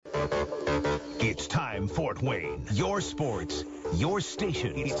It's time, Fort Wayne. Your sports, your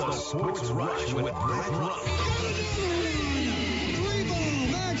station. It's the Sports Rush with Brett Rump.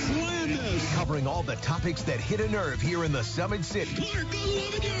 Max Landis. Covering all the topics that hit a nerve here in the Summit City. Clark,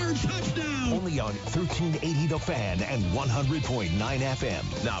 11 yards, touchdown. Only on 1380 The Fan and 100.9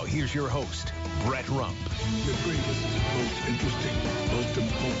 FM. Now here's your host, Brett Rump. The greatest, most interesting, most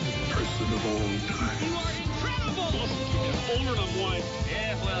important person of all time. You are incredible. Older than one.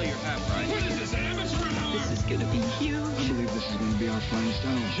 Yeah, well, you're half right. What is this, amateur hour? This is going to be huge. I believe this is going to be our finest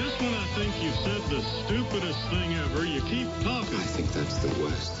hour. Just when I think you've said the stupidest thing ever, you keep talking. I think that's the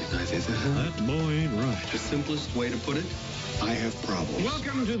worst thing I've ever heard. That boy ain't right. The simplest way to put it, I have problems.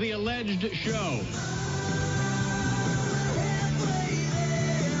 Welcome to the alleged show.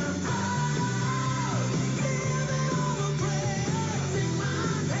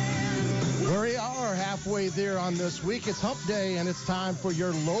 We are halfway there on this week. It's Hump Day, and it's time for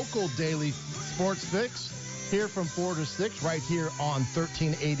your local daily sports fix here from 4 to 6 right here on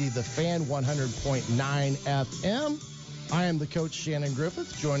 1380 The Fan, 100.9 FM. I am the coach, Shannon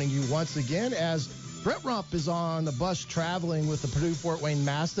Griffith, joining you once again as Brett Rump is on the bus traveling with the Purdue-Fort Wayne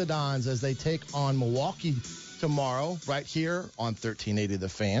Mastodons as they take on Milwaukee tomorrow right here on 1380 The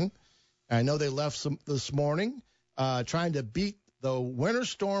Fan. I know they left this morning trying to beat the Winter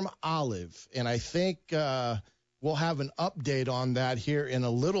Storm Olive, and I think we'll have an update on that here in a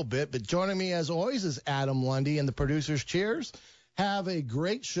little bit. But joining me, as always, is Adam Lundy and the producers' chairs. Have a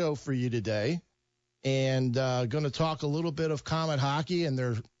great show for you today, and going to talk a little bit of Comet hockey and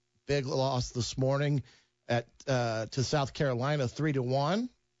their big loss this morning to South Carolina, 3-1.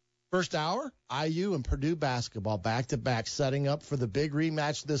 First hour, IU and Purdue basketball back-to-back, setting up for the big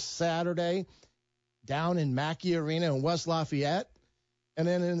rematch this Saturday down in Mackey Arena in West Lafayette. And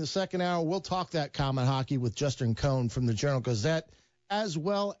then in the second hour, we'll talk that Comet hockey with Justin Cohn from the Journal-Gazette, as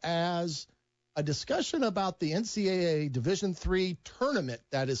well as a discussion about the NCAA Division III tournament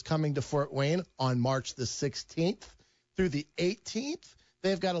that is coming to Fort Wayne on March the 16th through the 18th.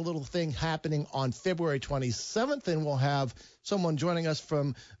 They've got a little thing happening on February 27th, and we'll have someone joining us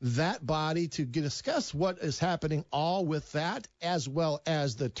from that body to discuss what is happening all with that, as well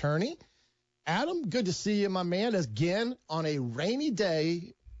as the tourney. Adam, good to see you, my man, again on a rainy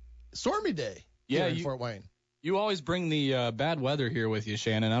day, stormy day here in Fort Wayne. You always bring the bad weather here with you,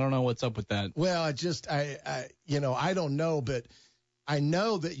 Shannon. I don't know what's up with that. Well, I don't know, but I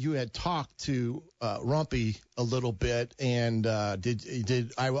know that you had talked to Rumpy a little bit, and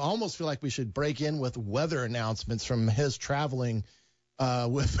did I almost feel like we should break in with weather announcements from his traveling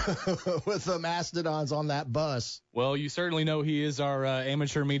with the Mastodons on that bus. Well, you certainly know he is our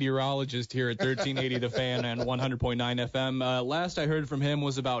amateur meteorologist here at 1380 The Fan and 100.9 FM. Last I heard from him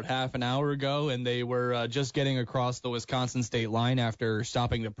was about half an hour ago, and they were just getting across the Wisconsin state line after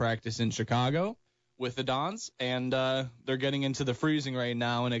stopping to practice in Chicago with the Dons, and they're getting into the freezing right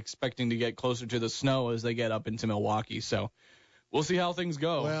now and expecting to get closer to the snow as they get up into Milwaukee. So we'll see how things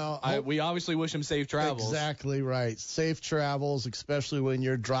go. Well, we obviously wish him safe travels. Exactly right. Safe travels, especially when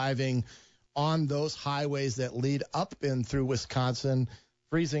you're driving on those highways that lead up in through Wisconsin.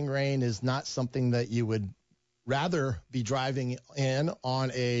 Freezing rain is not something that you would rather be driving in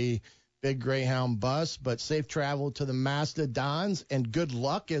on a big Greyhound bus, but safe travel to the Mastodons, and good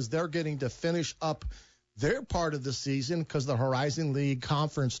luck as they're getting to finish up their part of the season, because the Horizon League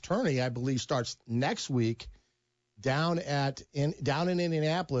Conference tourney, I believe, starts next week down in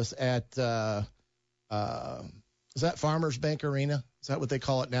Indianapolis at is that Farmers Bank Arena? Is that what they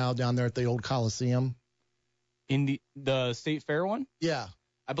call it now down there at the old Coliseum? The State Fair one? Yeah.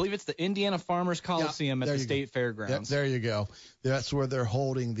 I believe it's the Indiana Farmers Coliseum at the State Fairgrounds. There you go. That's where they're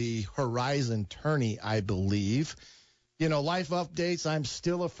holding the Horizon tourney, I believe. Life updates. I'm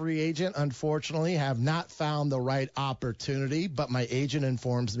still a free agent, unfortunately. Have not found the right opportunity, but my agent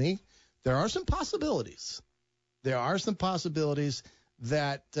informs me there are some possibilities. There are some possibilities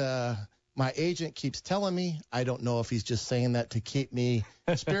that my agent keeps telling me. I don't know if he's just saying that to keep me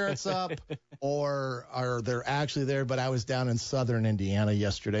spirits up or are they're actually there. But I was down in southern Indiana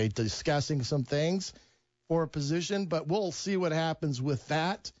yesterday discussing some things for a position, but we'll see what happens with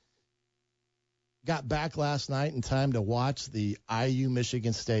that. Got back last night in time to watch the IU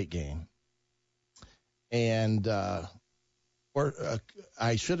Michigan State game. And I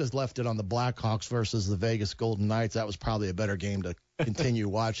should have left it on the Blackhawks versus the Vegas Golden Knights. That was probably a better game to continue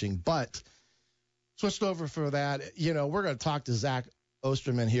watching. But switched over for that. We're going to talk to Zach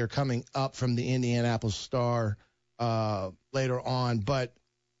Osterman here coming up from the Indianapolis Star later on. But,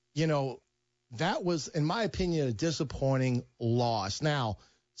 that was, in my opinion, a disappointing loss. Now,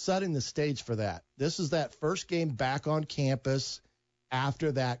 setting the stage for that. This is that first game back on campus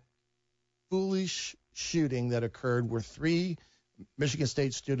after that foolish shooting that occurred where 3 Michigan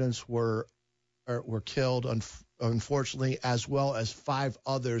State students were killed, unfortunately, as well as 5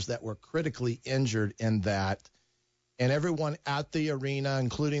 others that were critically injured in that. And everyone at the arena,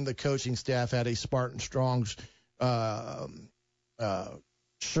 including the coaching staff, had a Spartan Strong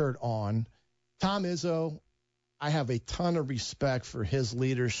shirt on. Tom Izzo, I have a ton of respect for his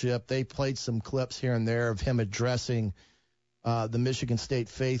leadership. They played some clips here and there of him addressing the Michigan State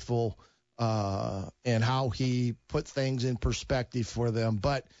faithful and how he put things in perspective for them.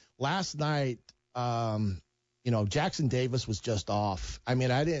 But last night, Jackson Davis was just off. I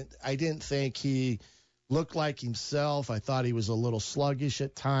mean, I didn't think he looked like himself. I thought he was a little sluggish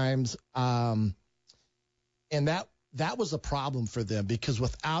at times. And that was a problem for them because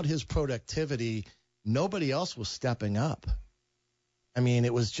without his productivity, nobody else was stepping up. I mean,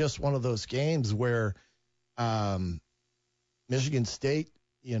 it was just one of those games where Michigan State,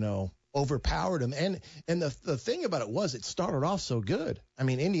 overpowered him. And the thing about it was it started off so good. I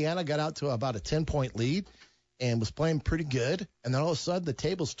mean, Indiana got out to about a 10-point lead and was playing pretty good. And then all of a sudden the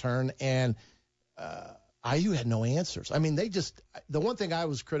tables turned and IU had no answers. I mean, the one thing I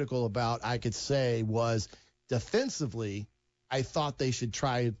was critical about, I could say, was defensively, I thought they should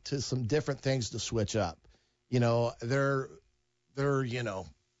try to some different things to switch up. They're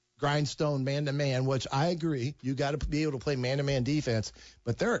grindstone man-to-man, which I agree. You got to be able to play man-to-man defense.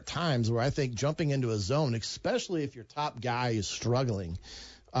 But there are times where I think jumping into a zone, especially if your top guy is struggling,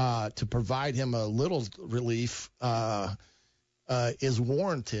 to provide him a little relief is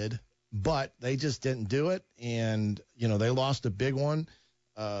warranted. But they just didn't do it, and, they lost a big one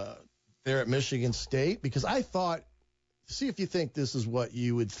there at Michigan State because I thought, see if you think this is what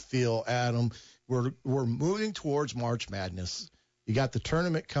you would feel, Adam. We're moving towards March Madness. You got the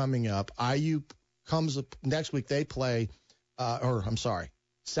tournament coming up. IU comes up next week. They play,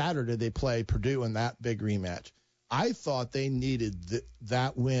 Saturday they play Purdue in that big rematch. I thought they needed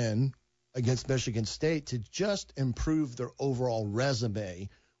that win against Michigan State to just improve their overall resume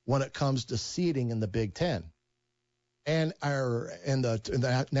when it comes to seeding in the Big Ten and in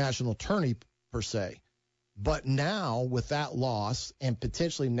the national tourney per se. But now with that loss and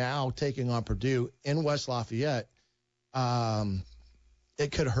potentially now taking on Purdue in West Lafayette,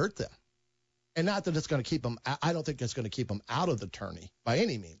 it could hurt them. And not that it's going to keep them. I don't think it's going to keep them out of the tourney by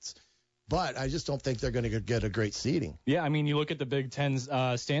any means. But I just don't think they're going to get a great seeding. Yeah, I mean, you look at the Big Ten's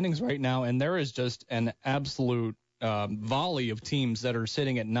standings right now, and there is just an absolute volley of teams that are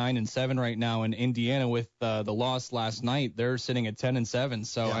sitting at 9-7 right now. And Indiana, with the loss last night, they're sitting at 10-7.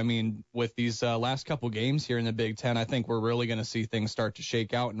 So, yeah. I mean, with these last couple games here in the Big Ten, I think we're really going to see things start to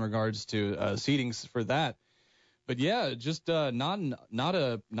shake out in regards to seedings for that. But yeah, just not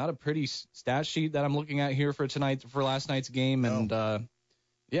a pretty stat sheet that I'm looking at here for last night's game. No. And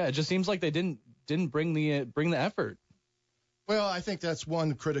yeah, it just seems like they didn't bring the effort. Well, I think that's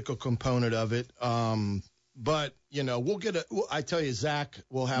one critical component of it. But, we'll get I tell you, Zach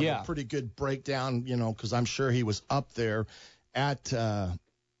will have a pretty good breakdown, because I'm sure he was up there at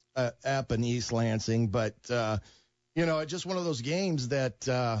App in East Lansing. But, just one of those games that,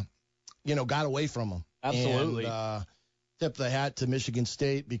 got away from them. Absolutely. And tip the hat to Michigan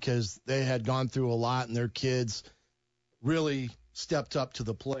State because they had gone through a lot and their kids really stepped up to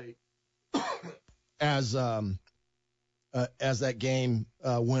the plate as that game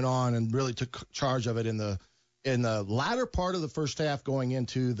went on and really took charge of it in the latter part of the first half going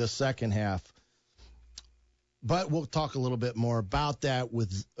into the second half. But we'll talk a little bit more about that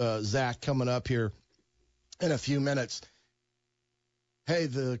with Zach coming up here in a few minutes. Hey,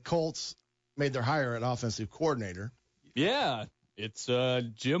 the Colts made their hire at offensive coordinator. Yeah, it's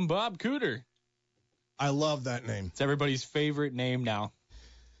Jim Bob Cooter. I love that name. It's everybody's favorite name now.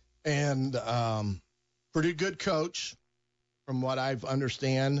 And pretty good coach from what I've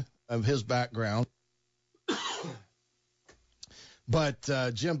understand of his background. But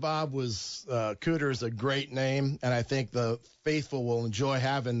Jim Bob Cooter is a great name, and I think the faithful will enjoy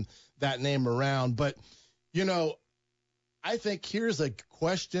having that name around. But, I think here's a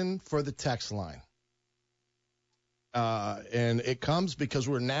question for the text line. And it comes because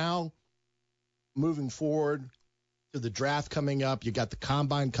we're now moving forward to the draft coming up. You got the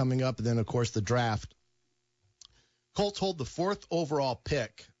combine coming up, and then, of course, the draft. Colts hold the 4th overall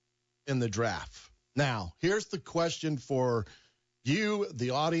pick in the draft. Now, here's the question for you, the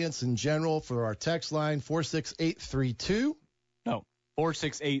audience in general, for our text line, 46832. No,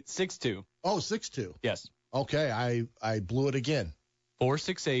 46862. Oh, 62. Yes. Okay, I blew it again.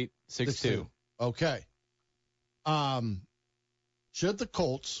 46862. Okay. Should the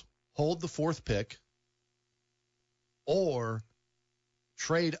Colts hold the 4th pick or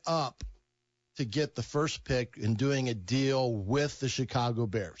trade up to get the first pick and doing a deal with the Chicago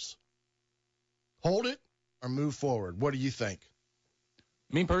Bears? Hold it or move forward? What do you think?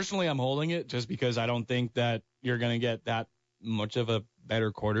 Me personally, I'm holding it just because I don't think that you're going to get that much of a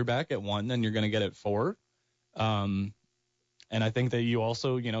better quarterback at 1 than you're going to get at 4. And I think that you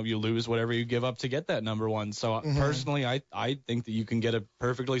also, you lose whatever you give up to get that number 1. So personally, I think that you can get a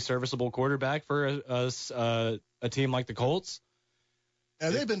perfectly serviceable quarterback for a team like the Colts.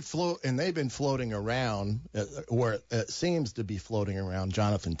 And they've been floating around where it seems to be floating around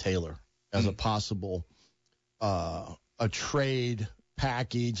Jonathan Taylor as a possible a trade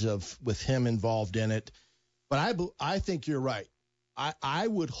package with him involved in it. But I think you're right. I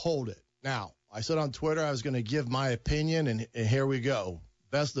would hold it. Now, I said on Twitter I was going to give my opinion, and here we go.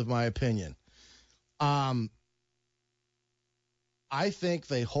 Best of my opinion. I think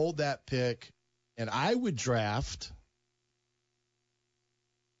they hold that pick, and I would draft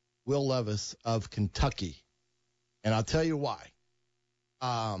Will Levis of Kentucky. And I'll tell you why.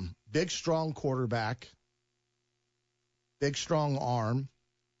 Big, strong quarterback, big, strong arm,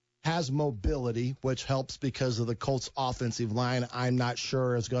 has mobility, which helps because of the Colts' offensive line. I'm not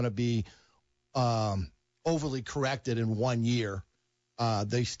sure is going to be overly corrected in 1 year.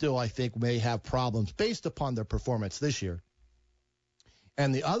 They still, I think, may have problems based upon their performance this year.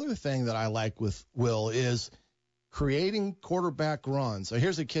 And the other thing that I like with Will is creating quarterback runs. So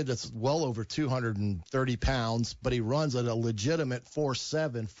here's a kid that's well over 230 pounds, but he runs at a legitimate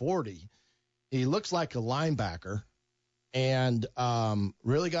 4.7 40. He looks like a linebacker and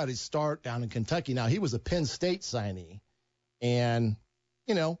really got his start down in Kentucky. Now, he was a Penn State signee and,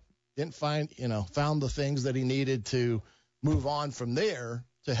 didn't found the things that he needed to move on from there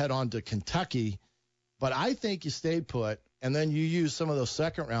to head on to Kentucky. But I think you stayed put, and then you use some of those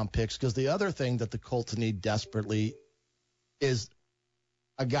second-round picks because the other thing that the Colts need desperately is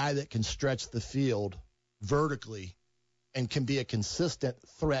a guy that can stretch the field vertically and can be a consistent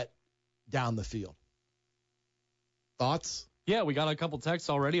threat down the field. Thoughts? Yeah, we got a couple texts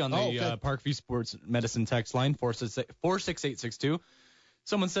already on the Parkview Sports Medicine text line, 46862.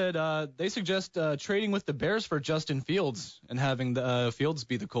 Someone said they suggest trading with the Bears for Justin Fields and having the Fields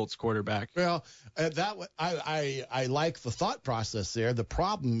be the Colts quarterback. Well, I like the thought process there. The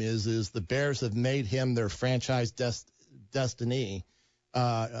problem is the Bears have made him their franchise destiny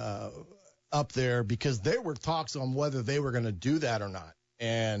up there because there were talks on whether they were going to do that or not.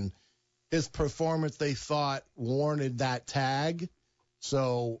 And his performance, they thought, warranted that tag.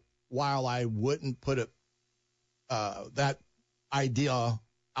 So while I wouldn't put that idea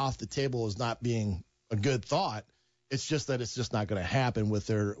off the table as not being a good thought, it's just that it's just not going to happen with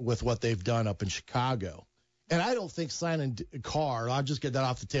what they've done up in Chicago. And I don't think signing Carr, I'll just get that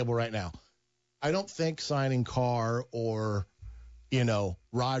off the table right now. I don't think signing Carr or,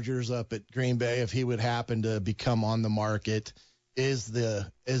 Rodgers up at Green Bay, if he would happen to become on the market, is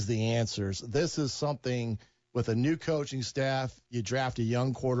the answers. This is something with a new coaching staff. You draft a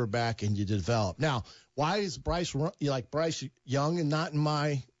young quarterback and you develop. Now, why is Bryce Young and not in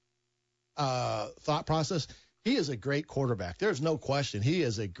my thought process? He is a great quarterback. There's no question. He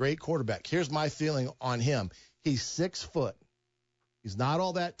is a great quarterback. Here's my feeling on him. He's 6 foot. He's not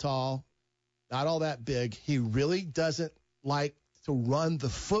all that tall, not all that big. He really doesn't like to run the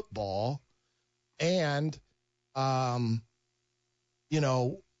football. And,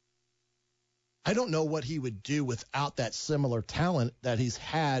 I don't know what he would do without that similar talent that he's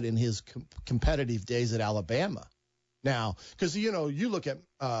had in his competitive days at Alabama. Now, because, you look at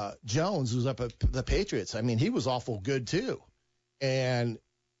Jones, who's up at the Patriots. I mean, he was awful good, too. And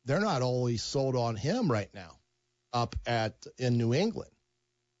they're not always sold on him right now up in New England.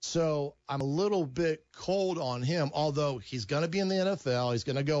 So I'm a little bit cold on him, although he's going to be in the NFL. He's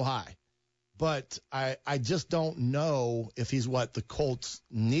going to go high. But I just don't know if he's what the Colts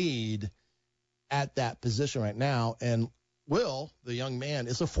need at that position right now. And Will, the young man,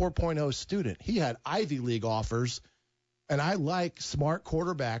 is a 4.0 student. He had Ivy League offers. And I like smart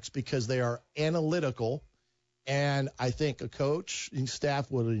quarterbacks because they are analytical. And I think a coach and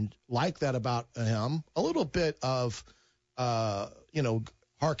staff would like that about him. A little bit of,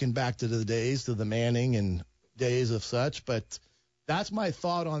 harken back to the Manning and days of such. But that's my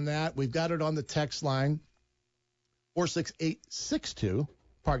thought on that. We've got it on the text line, 46862,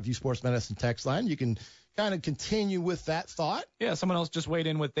 Parkview Sports Medicine text line. You can kind of continue with that thought. Yeah, someone else just weighed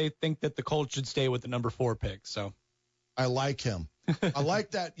in with they think that the Colts should stay with the number 4 pick. So I like him. I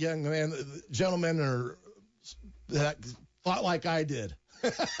like that young man, gentleman, that thought like I did.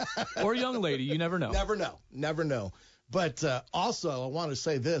 Or young lady, you never know. Never know. But also, I want to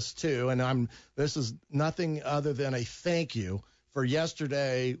say this too, and this is nothing other than a thank you for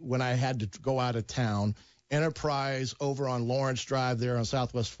yesterday when I had to go out of town. Enterprise over on Lawrence Drive there on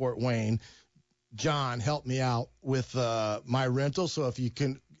Southwest Fort Wayne. John helped me out with my rental. So if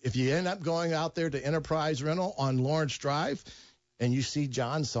you end up going out there to Enterprise Rental on Lawrence Drive and you see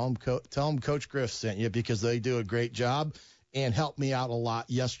John, tell him Coach Griff sent you, because they do a great job and helped me out a lot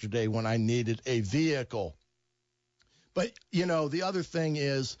yesterday when I needed a vehicle. But, the other thing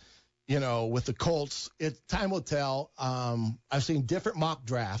is, with the Colts, time will tell. I've seen different mock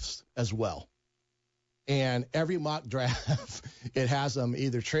drafts as well. And every mock draft, it has them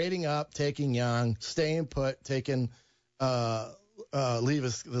either trading up, taking young, staying put, taking the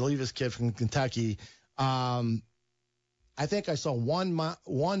Levis kid from Kentucky. I think I saw one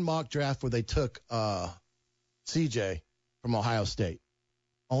mock draft where they took CJ from Ohio State.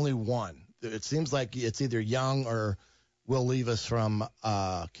 Only one. It seems like it's either Young or Will Levis from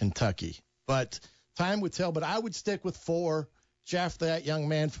Kentucky. But time would tell. But I would stick with 4, draft that young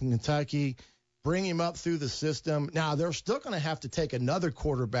man from Kentucky, bring him up through the system. Now, they're still going to have to take another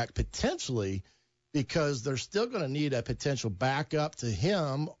quarterback potentially, because they're still going to need a potential backup to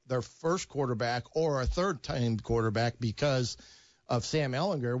him, their first quarterback, or a third-time quarterback because of Sam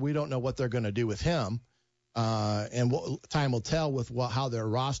Ehlinger. We don't know what they're going to do with him. And time will tell with how their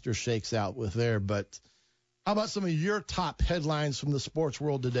roster shakes out with there. But how about some of your top headlines from the sports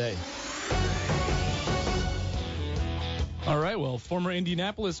world today? All right, well, former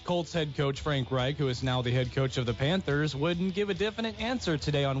Indianapolis Colts head coach Frank Reich, who is now the head coach of the Panthers, wouldn't give a definite answer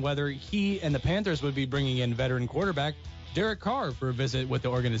today on whether he and the Panthers would be bringing in veteran quarterback Derek Carr for a visit with the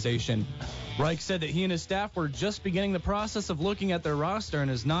organization. Reich said that he and his staff were just beginning the process of looking at their roster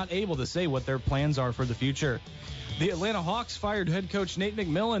and is not able to say what their plans are for the future. The Atlanta Hawks fired head coach Nate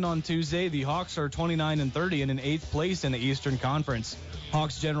McMillan on Tuesday. The Hawks are 29-30 and in 8th place in the Eastern Conference.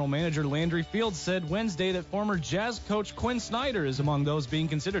 Hawks general manager Landry Fields said Wednesday that former Jazz coach Quinn Snyder is among those being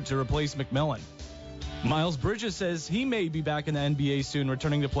considered to replace McMillan. Miles Bridges says he may be back in the NBA soon,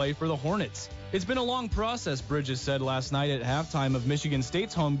 returning to play for the Hornets. It's been a long process, Bridges said last night at halftime of Michigan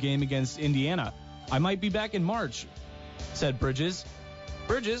State's home game against Indiana. I might be back in March, said Bridges.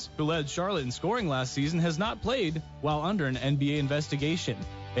 Bridges, who led Charlotte in scoring last season, has not played while under an NBA investigation.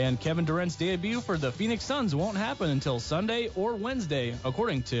 And Kevin Durant's debut for the Phoenix Suns won't happen until Sunday or Wednesday,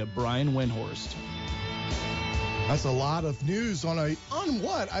 according to Brian Windhorst. That's a lot of news on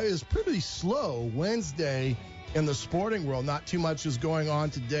what is pretty slow Wednesday in the sporting world. Not too much is going on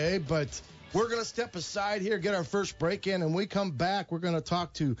today, but we're going to step aside here, get our first break in, and when we come back, we're going to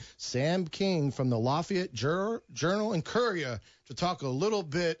talk to Sam King from the Lafayette Journal and Courier to talk a little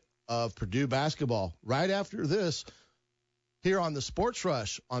bit of Purdue basketball. Right after this, here on the Sports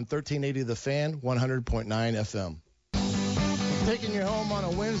Rush on 1380 The Fan, 100.9 FM. Taking you home on a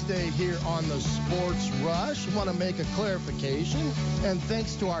Wednesday here on the Sports Rush. Want to make a clarification, and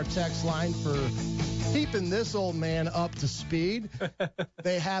thanks to our text line for keeping this old man up to speed.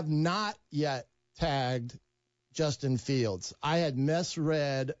 They have not yet tagged Justin Fields. I had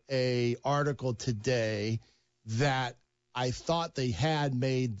misread a article today that I thought they had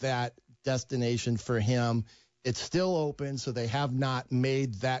made that destination for him. It's still open, so they have not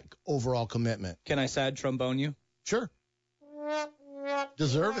made that overall commitment. Can I sad trombone you? Sure.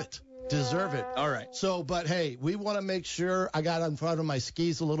 Deserve it. All right. So, but hey, we want to make sure I got in front of my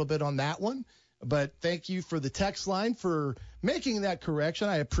skis a little bit on that one. But thank you for the text line for making that correction.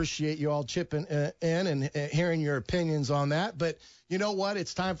 I appreciate you all chipping in and hearing your opinions on that. But you know what?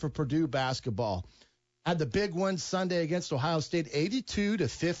 It's time for Purdue basketball. Had the big one Sunday against Ohio State,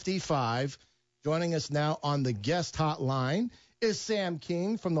 82-55. Joining us now on the guest hotline is Sam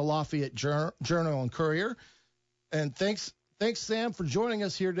King from the Lafayette Journal and Courier. And thanks, Sam, for joining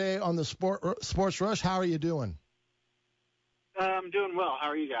us here today on the Sports Rush. How are you doing? I'm doing well. How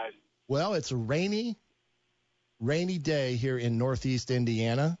are you guys? Well, it's a rainy day here in Northeast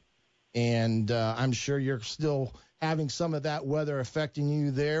Indiana, and I'm sure you're still having some of that weather affecting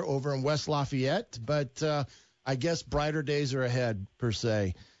you there over in West Lafayette, but I guess brighter days are ahead, per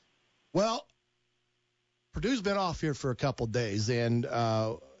se. Well, Purdue's been off here for a couple days, and,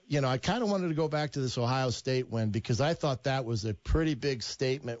 I kind of wanted to go back to this Ohio State win because I thought that was a pretty big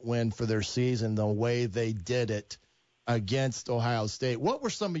statement win for their season, the way they did it against Ohio State. What were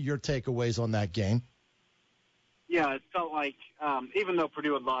some of your takeaways on that game? Yeah, it felt like even though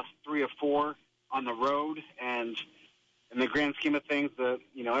Purdue had lost 3 of 4 on the road, and in the grand scheme of things,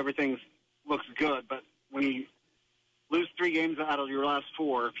 everything looks good. But when you lose 3 games out of your last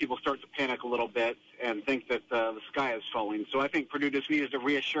 4, people start to panic a little bit and think that the sky is falling. So I think Purdue just needed to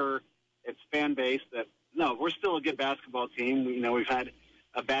reassure its fan base that, no, we're still a good basketball team. We've had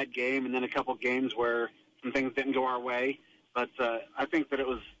a bad game and then a couple games where some things didn't go our way. But I think that it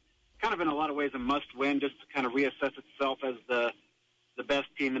was kind of in a lot of ways a must-win just to kind of reassess itself as the best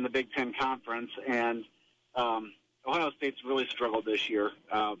team in the Big Ten Conference. And Ohio State's really struggled this year.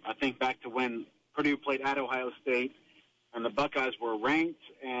 I think back to when Purdue played at Ohio State, and the Buckeyes were ranked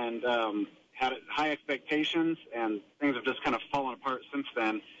and had high expectations, and things have just kind of fallen apart since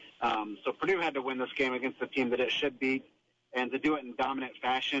then. So Purdue had to win this game against the team that it should beat, and to do it in dominant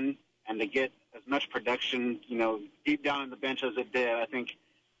fashion and to get as much production, deep down in the bench as it did. I think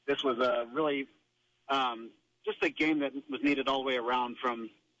this was a really just a game that was needed all the way around, from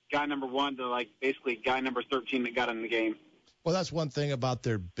guy number 1 to basically guy number 13 that got in the game. Well, that's one thing about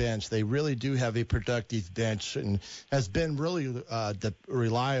their bench. They really do have a productive bench and has been really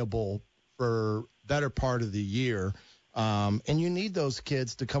reliable for better part of the year. And you need those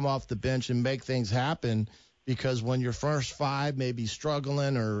kids to come off the bench and make things happen, because when your first 5 may be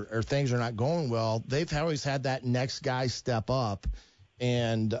struggling or things are not going well, they've always had that next guy step up.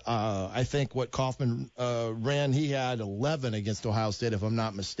 And I think what Kaufman ran, he had 11 against Ohio State, if I'm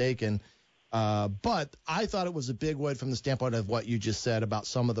not mistaken. But I thought it was a big win from the standpoint of what you just said about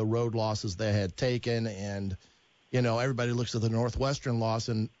some of the road losses they had taken. And, everybody looks at the Northwestern loss,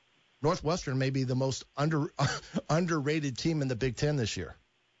 and Northwestern may be the most underrated team in the Big Ten this year.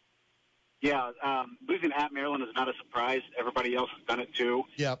 Yeah, losing at Maryland is not a surprise. Everybody else has done it too.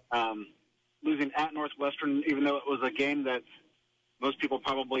 Yep. Losing at Northwestern, even though it was a game that most people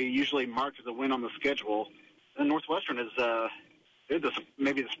probably usually mark as a win on the schedule, and Northwestern is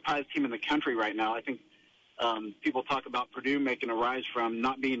maybe the surprise team in the country right now. I think people talk about Purdue making a rise from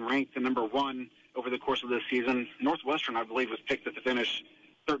not being ranked to number 1 over the course of this season. Northwestern, I believe, was picked to finish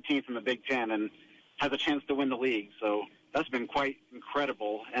 13th in the Big Ten and has a chance to win the league. So that's been quite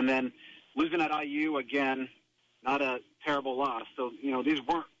incredible. And then losing at IU, again, not a terrible loss. So, these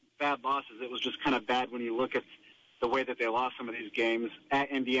weren't bad losses. It was just kind of bad when you look at the way that they lost some of these games. At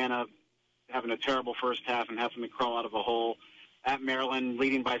Indiana, having a terrible first half and having to crawl out of a hole. At Maryland,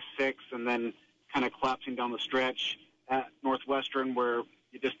 leading by 6 and then kind of collapsing down the stretch. At Northwestern, where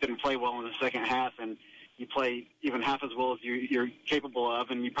you just didn't play well in the second half, and you play even half as well as you're capable of,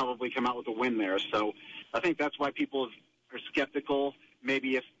 and you probably come out with a win there. So I think that's why people are skeptical,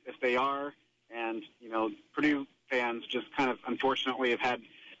 maybe if they are. And, Purdue fans just kind of unfortunately have had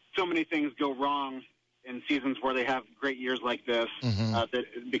so many things go wrong in seasons where they have great years like this, that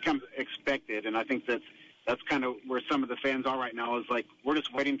it becomes expected. And I think that's kind of where some of the fans are right now, is we're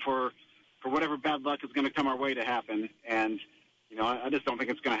just waiting for whatever bad luck is going to come our way to happen. And, I just don't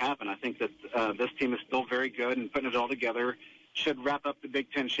think it's going to happen. I think that this team is still very good and putting it all together, should wrap up the Big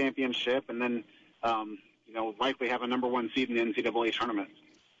Ten championship, and then, likely have a number 1 seed in the NCAA tournament.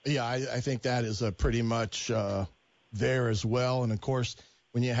 Yeah, I think that is pretty much there as well. And, of course,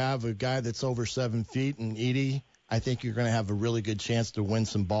 when you have a guy that's over 7 feet and Edey, I think you're going to have a really good chance to win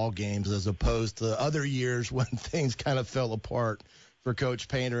some ball games, as opposed to other years when things kind of fell apart for Coach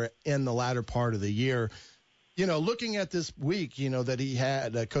Painter in the latter part of the year. Looking at this week, that he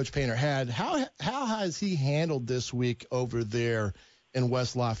had, Coach Painter had, how has he handled this week over there in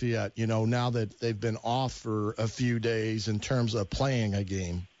West Lafayette, now that they've been off for a few days in terms of playing a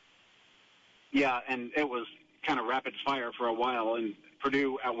game? Yeah, and it was kind of rapid fire for a while, and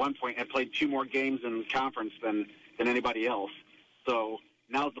Purdue at one point had played 2 more games in conference than anybody else. So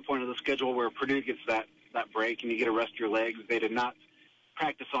now's the point of the schedule where Purdue gets that break and you get to rest your legs. They did not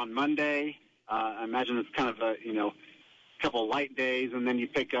practice on Monday. I imagine it's kind of a couple light days, and then you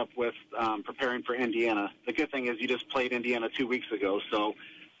pick up with preparing for Indiana. The good thing is you just played Indiana 2 weeks ago, so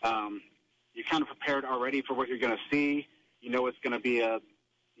you kind of prepared already for what you're going to see. It's going to be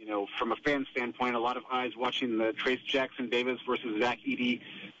from a fan standpoint, a lot of eyes watching the Trace Jackson-Davis versus Zach Edey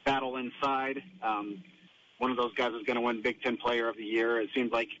battle inside. One of those guys is going to win Big Ten Player of the Year. It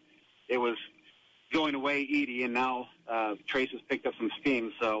seemed like it was going away Edey, and now Trace has picked up some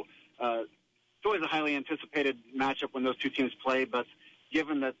steam. So it's always a highly anticipated matchup when those 2 teams play. But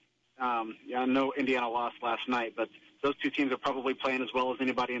given that, I know Indiana lost last night, but those 2 teams are probably playing as well as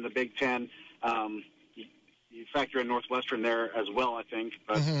anybody in the Big Ten. You factor in Northwestern there as well, I think.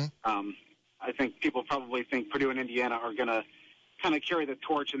 But I think people probably think Purdue and Indiana are going to kind of carry the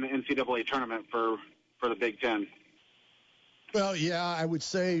torch in the NCAA tournament for the Big Ten. Well, yeah, I would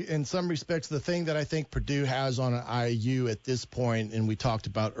say in some respects the thing that I think Purdue has on an IU at this point, and we talked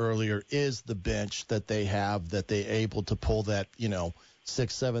about earlier, is the bench that they have, that they're able to pull that, 6th,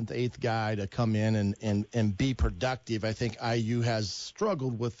 7th, 8th guy to come in and be productive. I think IU has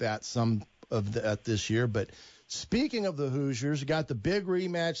struggled with that some of that this year. But speaking of the Hoosiers, you got the big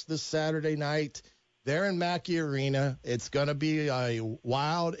rematch this Saturday night there in Mackey Arena. It's going to be a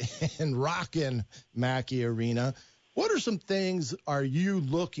wild and rocking Mackey Arena. What are some things are you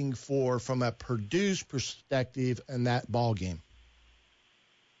looking for from a Purdue's perspective in that ball game?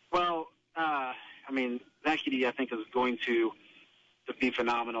 Well, Zach Edey, I think, is going to be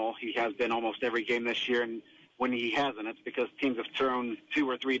phenomenal. He has been almost every game this year, and when he hasn't, it's because teams have thrown 2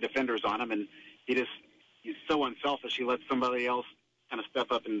 or 3 defenders on him, and he's so unselfish. He lets somebody else kind of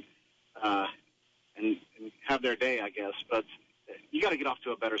step up and have their day, I guess. But you got to get off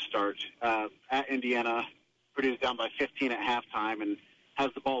to a better start. At Indiana, Purdue's down by 15 at halftime and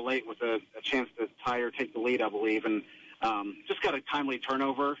has the ball late with a chance to tie or take the lead, I believe, and just got a timely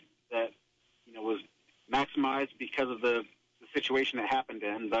turnover that was maximized because of the situation it happened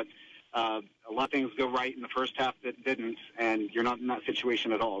in. But a lot of things go right in the first half that didn't, and you're not in that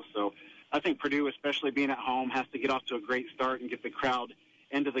situation at all. So I think Purdue, especially being at home, has to get off to a great start and get the crowd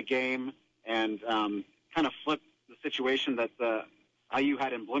into the game and kind of flip the situation that IU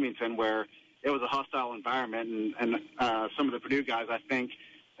had in Bloomington, where it was a hostile environment, and some of the Purdue guys, I think,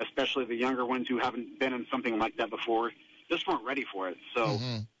 especially the younger ones who haven't been in something like that before, just weren't ready for it. So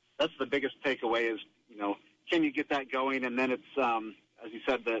that's the biggest takeaway is, can you get that going? And then it's, as you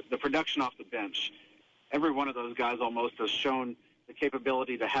said, the production off the bench. Every one of those guys almost has shown the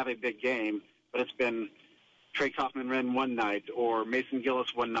capability to have a big game, but it's been Trey Kaufman-Renn one night or Mason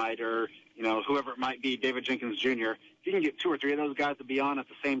Gillis one night or, whoever it might be, David Jenkins Jr. If you can get 2 or 3 of those guys to be on at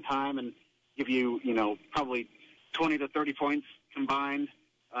the same time and give you, probably 20 to 30 points combined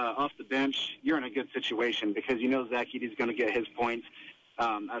off the bench, you're in a good situation because Zach Edey's going to get his points.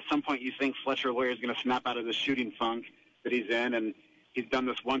 At some point you think Fletcher Loyer is going to snap out of the shooting funk that he's in, and he's done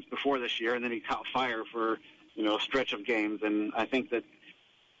this once before this year, and then he caught fire for, a stretch of games. And I think that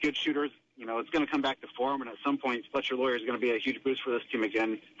good shooters, it's going to come back to form, and at some point Fletcher Loyer is going to be a huge boost for this team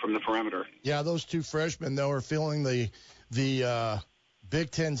again from the perimeter. Yeah, those 2 freshmen, though, are feeling the Big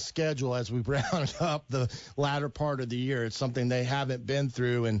Ten schedule as we round up the latter part of the year. It's something they haven't been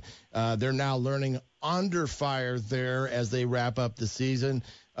through, and they're now learning under fire there as they wrap up the season.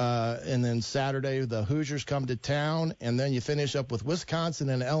 And then Saturday, the Hoosiers come to town, and then you finish up with Wisconsin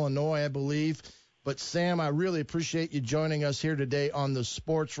and Illinois, I believe. But, Sam, I really appreciate you joining us here today on the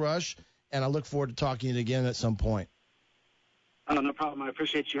Sports Rush, and I look forward to talking to you again at some point. No problem. I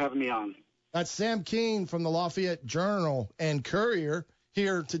appreciate you having me on. That's Sam Keene from the Lafayette Journal and Courier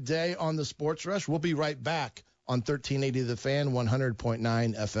here today on the Sports Rush. We'll be right back on 1380 The Fan,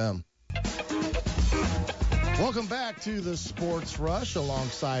 100.9 FM. Welcome back to the Sports Rush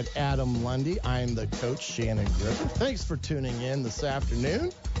alongside Adam Lundy. I'm the coach, Shannon Griffin. Thanks for tuning in this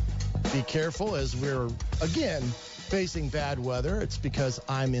afternoon. Be careful as we're, again, facing bad weather. It's because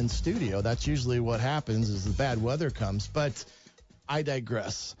I'm in studio. That's usually what happens is the bad weather comes, but I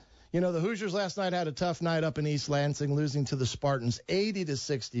digress. The Hoosiers last night had a tough night up in East Lansing, losing to the Spartans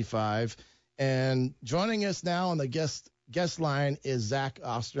 80-65. And joining us now on the guest line is Zach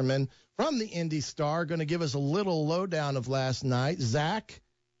Osterman from the Indy Star, going to give us a little lowdown of last night. Zach,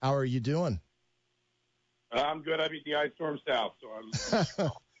 how are you doing? I'm good. I beat the ice storm south, so I'm.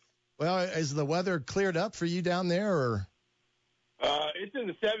 Well, is the weather cleared up for you down there, or? It's in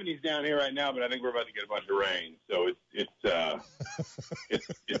the 70s down here right now, but I think we're about to get a bunch of rain. So it's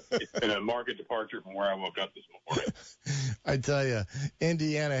been a market departure from where I woke up this morning. I tell you,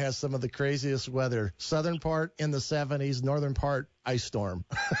 Indiana has some of the craziest weather. Southern part in the 70s, northern part ice storm.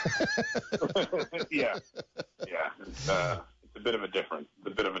 Yeah. It's a bit of a difference,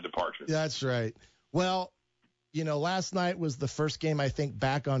 a bit of a departure. That's right. Well, last night was the first game, I think,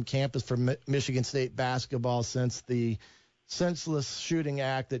 back on campus for Michigan State basketball since the senseless shooting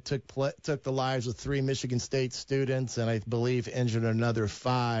act that took the lives of 3 Michigan State students and I believe injured another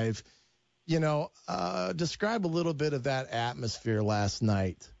 5. Describe a little bit of that atmosphere last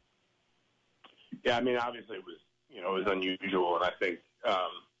night. Yeah, obviously it was, it was unusual, and I think I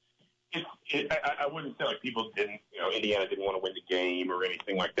wouldn't say like people didn't, Indiana didn't want to win the game or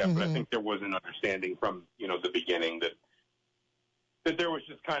anything like that, but I think there was an understanding from, the beginning that there was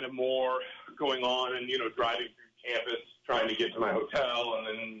just kind of more going on, and, driving through campus, trying to get to my hotel and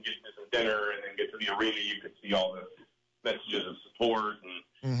then get to some dinner and then get to the arena, you could see all the messages of support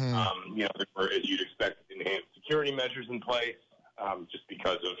and, there were, as you'd expect, enhanced security measures in place, just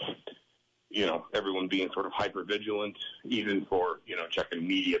because of, everyone being sort of hyper vigilant, even for, checking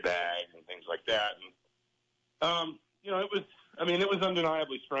media bags and things like that. And, it was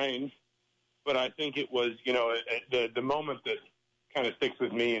undeniably strange, but I think it was, the moment that kind of sticks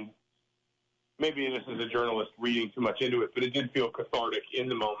with me, and maybe this is a journalist reading too much into it, but it did feel cathartic in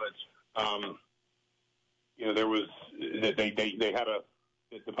the moment. There was, they had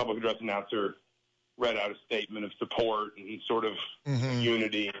the public address announcer read out a statement of support and sort of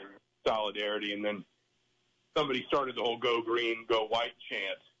unity and solidarity, and then somebody started the whole "Go Green, Go White"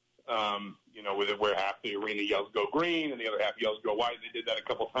 chant. With it where half the arena yells "Go Green" and the other half yells "Go White." They did that a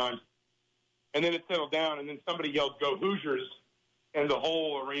couple times, and then it settled down, and then somebody yelled "Go Hoosiers," and the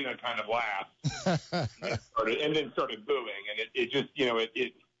whole arena kind of laughed and then started booing, and it just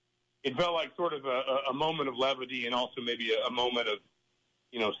it felt like sort of a moment of levity and also maybe a moment of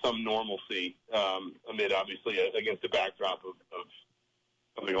some normalcy amid obviously against the backdrop of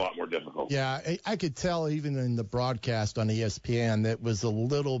something a lot more difficult. Yeah, I could tell even in the broadcast on ESPN that was a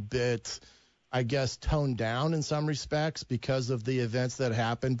little bit, I guess, toned down in some respects because of the events that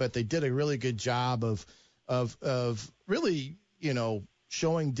happened, but they did a really good job of really,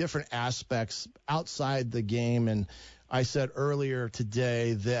 showing different aspects outside the game. And I said earlier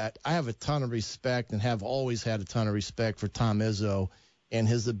today that I have a ton of respect and have always had a ton of respect for Tom Izzo and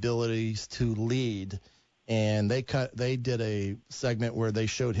his abilities to lead. And they did a segment where they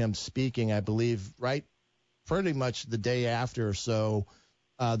showed him speaking, I believe, right pretty much the day after or so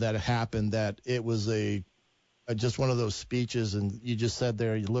that it happened, that it was just one of those speeches. And you just said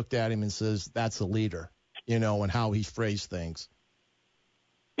there, you looked at him and says, that's a leader, and how he phrased things.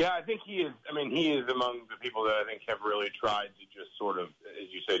 Yeah, I think he is. I mean, he is among the people that I think have really tried to just sort of, as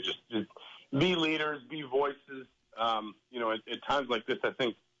you say, just be leaders, be voices. At times like this, I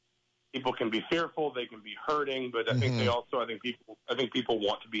think people can be fearful, they can be hurting, but I think people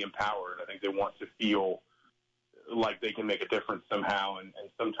want to be empowered. I think they want to feel like they can make a difference somehow, and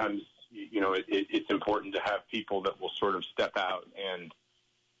sometimes it's important to have people that will sort of step out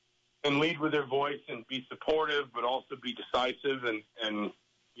and lead with their voice and be supportive, but also be decisive. And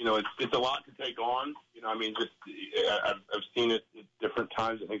it's a lot to take on. I've seen it at different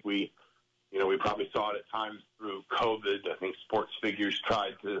times. I think we probably saw it at times through COVID. I think sports figures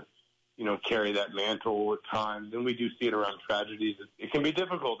tried to, carry that mantle at times. And we do see it around tragedies. It can be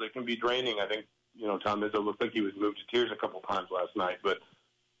difficult. It can be draining. I think, Tom Izzo looked like he was moved to tears a couple times last night. But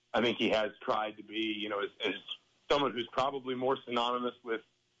I think he has tried to be, as someone who's probably more synonymous with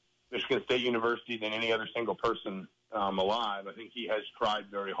Michigan State University than any other single person alive. I think he has tried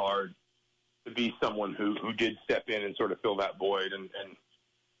very hard to be someone who did step in and sort of fill that void and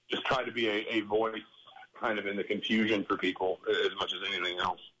just try to be a voice kind of in the confusion for people as much as anything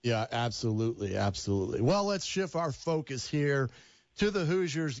else. Yeah, absolutely, absolutely. Well, let's shift our focus here to the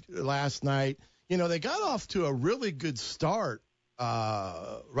Hoosiers last night. They got off to a really good start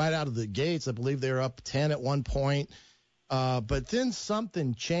right out of the gates. I believe they were up 10 at one point. But then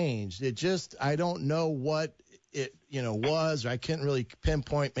something changed. I don't know what it, was, or I can't really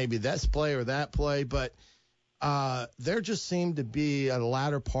pinpoint maybe this play or that play, but there just seemed to be a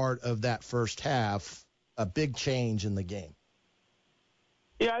latter part of that first half, a big change in the game.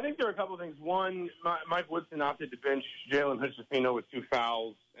 Yeah, I think there are a couple of things. One, Mike Woodson opted to bench Jalen Hood-Schifino with 2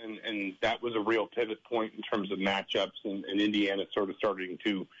 fouls, and that was a real pivot point in terms of matchups, and Indiana sort of starting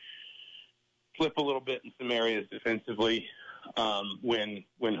to flip a little bit in some areas defensively when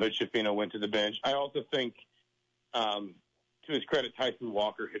Hood-Schifino went to the bench. I also think, to his credit, Tyson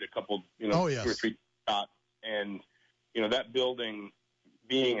Walker hit a couple, 2 or 3 shots, and that building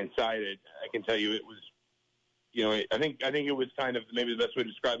being inside it, I can tell you it was, I think it was kind of maybe the best way to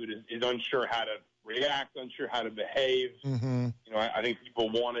describe it is unsure how to react, unsure how to behave. Mm-hmm. I think people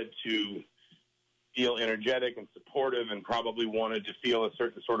wanted to feel energetic and supportive and probably wanted to feel a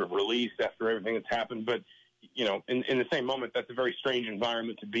certain sort of release after everything that's happened. But, in the same moment, that's a very strange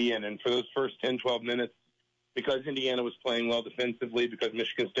environment to be in. And for those first 10, 12 minutes, because Indiana was playing well defensively, because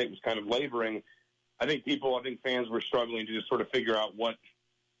Michigan State was kind of laboring, I think fans were struggling to just sort of figure out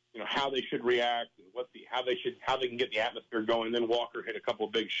how they should react and how they can get the atmosphere going. And then Walker hit a couple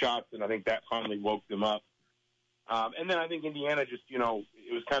of big shots, and I think that finally woke them up. And then I think Indiana just, it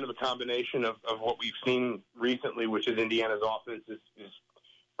was kind of a combination of what we've seen recently, which is Indiana's offense is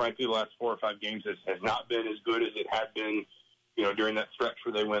frankly, the last 4 or 5 games has not been as good as it had been, during that stretch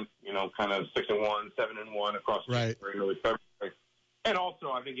where they went, kind of 6-1, 7-1 across right. January, early February. And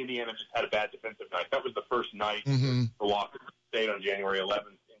also, I think Indiana just had a bad defensive night. That was the first night for Washington State on January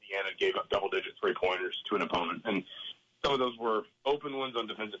 11th. Indiana gave up double-digit 3-pointers to an opponent. And some of those were open ones on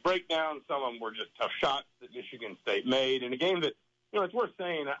defensive breakdowns. Some of them were just tough shots that Michigan State made. In a game that, it's worth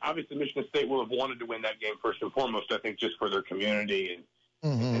saying, obviously Michigan State will have wanted to win that game first and foremost, I think, just for their community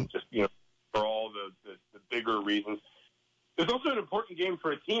and just, for all the bigger reasons. There's also an important game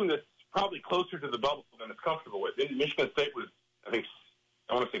for a team that's probably closer to the bubble than it's comfortable with. Michigan State was, I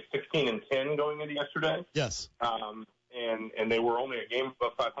want to say 16-10 going into yesterday. Yes. And they were only a game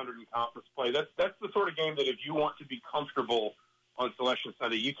above 500 in conference play. That's the sort of game that if you want to be comfortable on Selection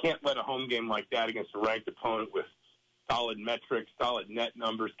Sunday, you can't let a home game like that against a ranked opponent with solid metrics, solid net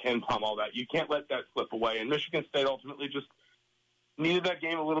numbers, KenPom, all that. You can't let that slip away. And Michigan State ultimately just needed that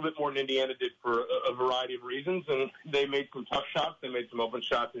game a little bit more than Indiana did for a variety of reasons. And they made some tough shots. They made some open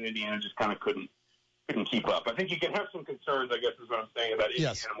shots, and Indiana just kind of couldn't keep up. I think you can have some concerns, I guess is what I'm saying, about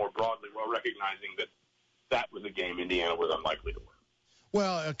Indiana more broadly, while recognizing that was a game Indiana was unlikely to win.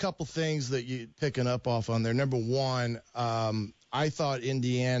 Well, a couple things that you picking up off on there. Number one, I thought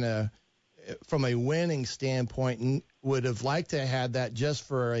Indiana, from a winning standpoint, would have liked to have had that just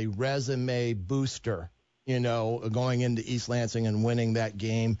for a resume booster, going into East Lansing and winning that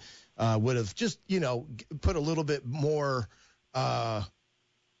game. Would have just, put a little bit more pizzazz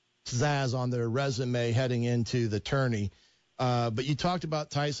on their resume heading into the tourney. But you talked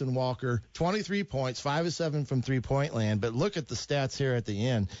about Tyson Walker, 23 points, 5 of 7 from three-point land. But look at the stats here at the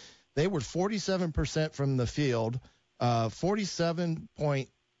end. They were 47% from the field,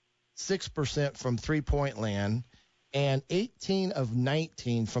 47.6% from three-point land, and 18 of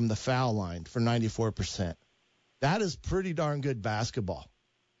 19 from the foul line for 94%. That is pretty darn good basketball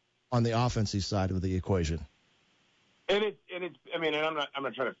on the offensive side of the equation. And I'm not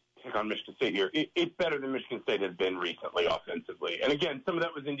trying to pick on Michigan State here. It's better than Michigan State has been recently offensively. And again, some of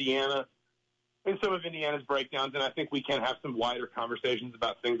that was Indiana and some of Indiana's breakdowns. And I think we can have some wider conversations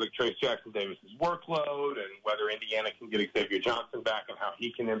about things like Trace Jackson Davis's workload and whether Indiana can get Xavier Johnson back and how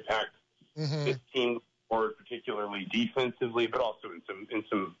he can impact this team, or particularly defensively, but also in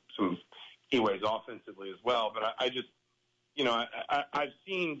some key ways offensively as well. But I just, I've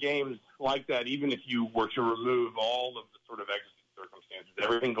seen games like that, even if you were to remove all of the sort of exigent circumstances,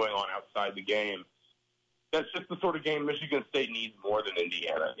 everything going on outside the game. That's just the sort of game Michigan State needs more than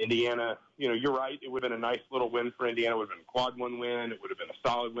Indiana. Indiana, you're right. It would have been a nice little win for Indiana. It would have been a quad one win. It would have been a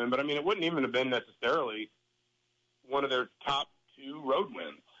solid win. But, it wouldn't even have been necessarily one of their top two road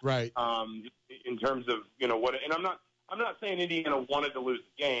wins. Right. In terms of, what – and I'm not saying Indiana wanted to lose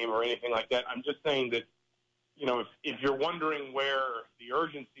the game or anything like that. I'm just saying that, if you're wondering where the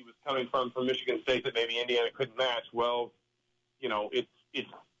urgency was coming from Michigan State that maybe Indiana couldn't match, well, it's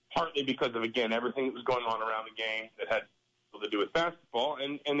partly because of, again, everything that was going on around the game that had to do with basketball.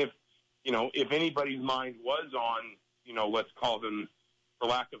 And if anybody's mind was on, let's call them, for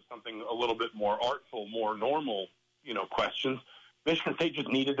lack of something a little bit more artful, more normal, questions, Michigan State just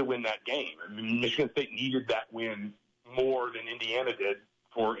needed to win that game. Michigan State needed that win more than Indiana did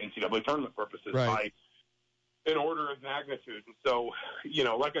for NCAA tournament purposes by an order of magnitude. And so,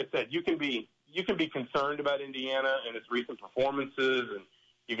 like I said, you can be concerned about Indiana and its recent performances, and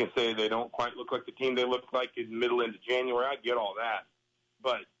you can say they don't quite look like the team they looked like in the middle into January. I get all that.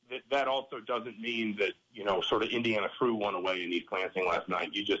 But that also doesn't mean that, sort of Indiana threw one away in East Lansing last night.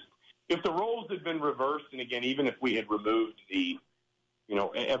 If the roles had been reversed, and again, even if we had removed the,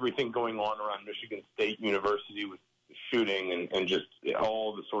 everything going on around Michigan State University with the shooting and just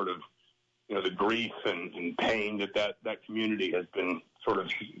all the sort of, the grief and pain that community has been sort of,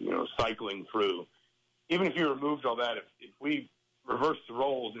 cycling through. Even if you removed all that, if we reversed the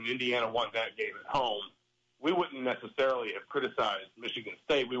roles and Indiana won that game at home, we wouldn't necessarily have criticized Michigan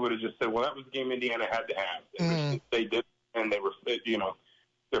State. We would have just said, well, that was the game Indiana had to have. And Michigan State did, and they were,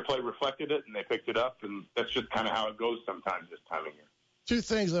 their play reflected it, and they picked it up, and that's just kind of how it goes sometimes this time of year. Two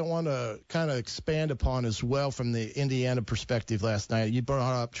things I want to kind of expand upon as well from the Indiana perspective last night. You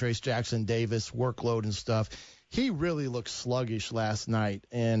brought up Trace Jackson Davis, workload and stuff. He really looked sluggish last night,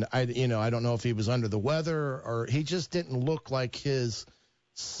 and I don't know if he was under the weather or he just didn't look like his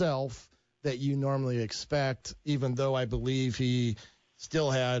self that you normally expect, even though I believe he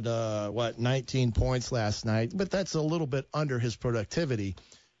still had, 19 points last night, but that's a little bit under his productivity.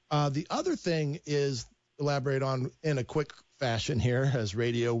 The other thing is, elaborate on in a quick fashion here, as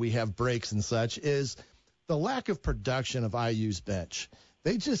radio we have breaks and such, is the lack of production of IU's bench.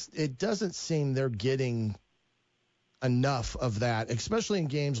 It doesn't seem they're getting enough of that, especially in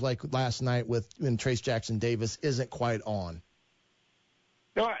games like last night when Trace Jackson Davis isn't quite on.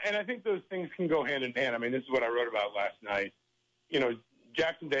 No, and I think those things can go hand in hand. This is what I wrote about last night.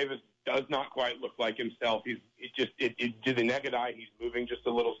 Jackson Davis does not quite look like himself. To the naked eye, he's moving just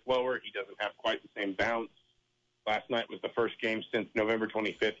a little slower. He doesn't have quite the same bounce. Last night was the first game since November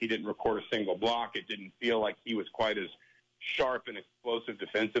 25th. He didn't record a single block. It didn't feel like he was quite as sharp and explosive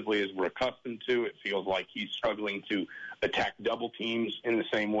defensively as we're accustomed to. It feels like he's struggling to attack double teams in the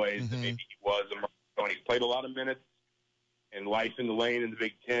same ways that maybe he was. He's played a lot of minutes, and life in the lane in the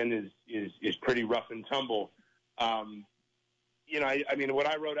Big Ten is pretty rough and tumble. What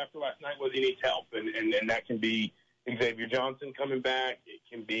I wrote after last night was he needs help, and that can be Xavier Johnson coming back. It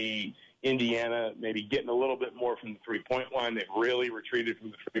can be, Indiana maybe getting a little bit more from the three-point line. They've really retreated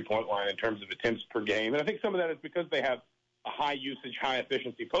from the three-point line in terms of attempts per game. And I think some of that is because they have a high-usage,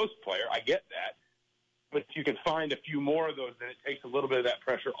 high-efficiency post player. I get that. But if you can find a few more of those, then it takes a little bit of that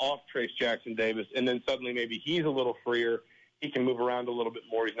pressure off Trayce Jackson-Davis, and then suddenly maybe he's a little freer. He can move around a little bit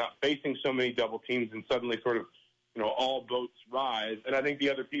more. He's not facing so many double teams, and suddenly sort of, all boats rise. And I think the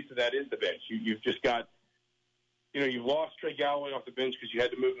other piece of that is the bench. You've just got, you've lost Trey Galloway off the bench because you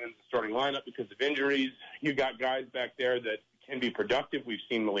had to move him into the starting lineup because of injuries. You've got guys back there that can be productive. We've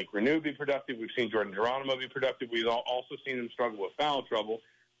seen Malik Renew be productive. We've seen Jordan Geronimo be productive. We've also seen him struggle with foul trouble.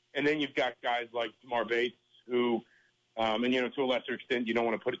 And then you've got guys like Tamar Bates who, to a lesser extent, you don't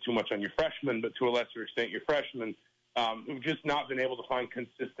want to put it too much on your freshmen, but to a lesser extent, your freshmen who've just not been able to find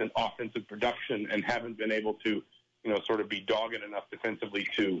consistent offensive production and haven't been able to, sort of be dogged enough defensively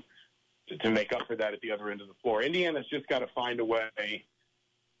to make up for that at the other end of the floor. Indiana's just got to find a way,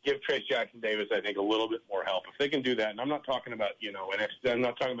 give Trayce Jackson-Davis, I think, a little bit more help. If they can do that, and I'm not talking about, I'm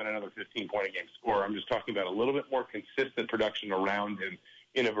not talking about another 15-point-a-game scorer. I'm just talking about a little bit more consistent production around him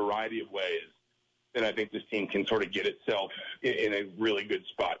in a variety of ways, then I think this team can sort of get itself in a really good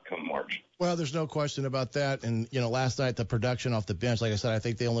spot come March. Well, there's no question about that. And, last night the production off the bench, like I said, I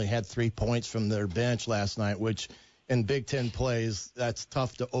think they only had 3 points from their bench last night, which in Big Ten plays, that's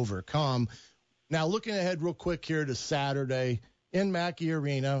tough to overcome. Now, looking ahead real quick here to Saturday in Mackey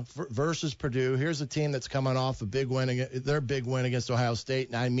Arena versus Purdue, here's a team that's coming off a big win, their big win against Ohio State,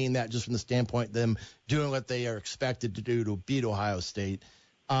 and I mean that just from the standpoint of them doing what they are expected to do to beat Ohio State.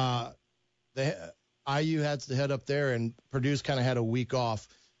 IU had to head up there, and Purdue's kind of had a week off.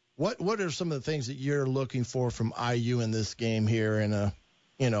 What are some of the things that you're looking for from IU in this game here in a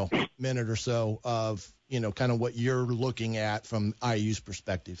minute or so of kind of what you're looking at from IU's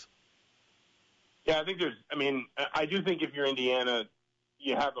perspective? Yeah, I do think if you're Indiana,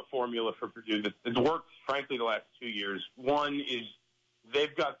 you have a formula for Purdue that's worked, frankly, the last 2 years. One is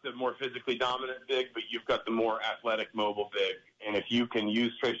they've got the more physically dominant big, but you've got the more athletic, mobile big. And if you can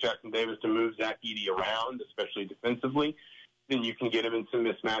use Trayce Jackson-Davis to move Zach Edey around, especially defensively, then you can get him in some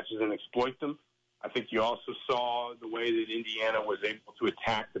mismatches and exploit them. I think you also saw the way that Indiana was able to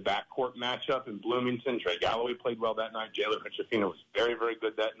attack the backcourt matchup in Bloomington. Trey Galloway played well that night. Jalen Hood-Schifino was very, very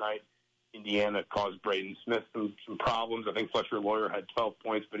good that night. Indiana caused Braden Smith some problems. I think Fletcher Lawyer had 12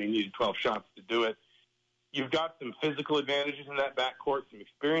 points, but he needed 12 shots to do it. You've got some physical advantages in that backcourt, some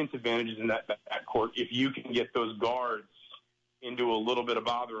experience advantages in that backcourt. If you can get those guards into a little bit of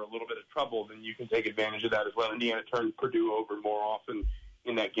bother, a little bit of trouble, then you can take advantage of that as well. Indiana turned Purdue over more often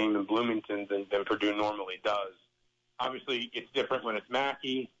in that game in Bloomington than Purdue normally does. Obviously, it's different when it's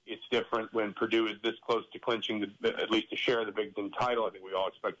Mackey. It's different when Purdue is this close to clinching at least a share of the Big Ten title. I think we all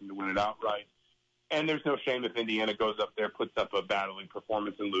expect them to win it outright. And there's no shame if Indiana goes up there, puts up a battling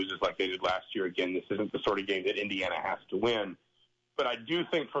performance, and loses like they did last year. Again, this isn't the sort of game that Indiana has to win. But I do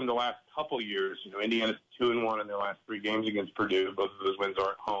think from the last couple years, Indiana's 2-1 in their last 3 games against Purdue. Both of those wins are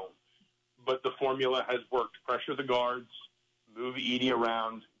at home. But the formula has worked. Pressure the guards, move Edey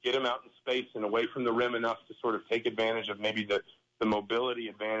around, get him out in space and away from the rim enough to sort of take advantage of maybe the mobility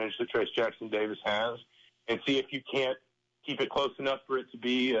advantage that Trayce Jackson-Davis has, and see if you can't keep it close enough for it to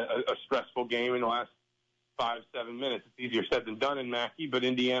be a stressful game in the last 5-7 minutes. It's easier said than done in Mackey, but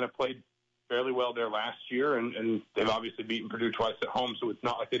Indiana played fairly well there last year, and they've obviously beaten Purdue twice at home, so it's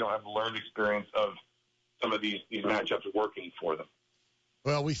not like they don't have the learned experience of some of these matchups working for them.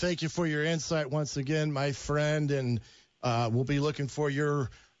 Well, we thank you for your insight once again, my friend, and we'll be looking for your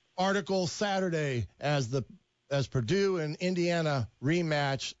article Saturday as Purdue and Indiana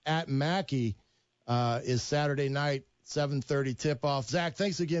rematch at Mackey is Saturday night, 7:30 tip-off. Zach,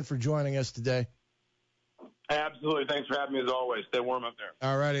 thanks again for joining us today. Absolutely. Thanks for having me as always. Stay warm up there.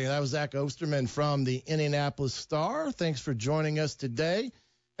 All righty. That was Zach Osterman from the Indianapolis Star. Thanks for joining us today.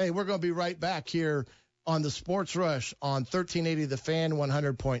 Hey, we're going to be right back here on the Sports Rush on 1380 The Fan,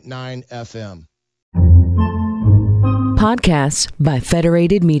 100.9 FM. Podcasts by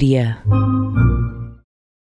Federated Media.